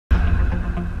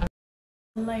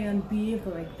online and behave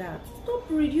like that. Stop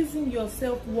reducing your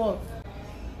self-worth.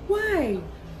 Why?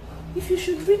 If you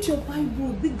should read your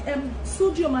Bible, the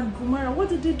Sodium and Gomorrah, what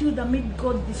did they do that made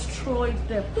God destroy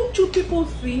them? Don't you people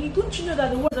think? Don't you know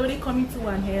that the world is already coming to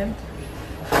an end?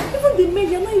 Even the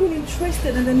men, you're not even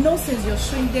interested in the nonsense you're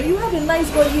showing them. You have a nice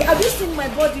body. Have you seen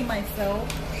my body myself?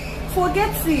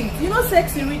 Forget it. You know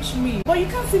sexy reach me, but you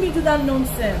can't see me do that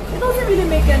nonsense. It doesn't really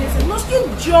make any sense. Must you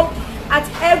jump at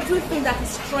everything that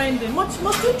is trending? Must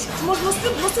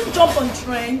you jump on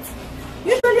trends?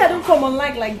 Usually I don't come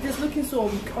online like this looking so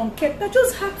unkept. I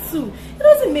just had to. It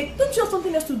doesn't make. Don't you have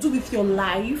something else to do with your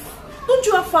life? Don't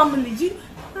you have family?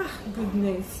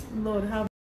 Goodness, Lord, have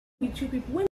with you people.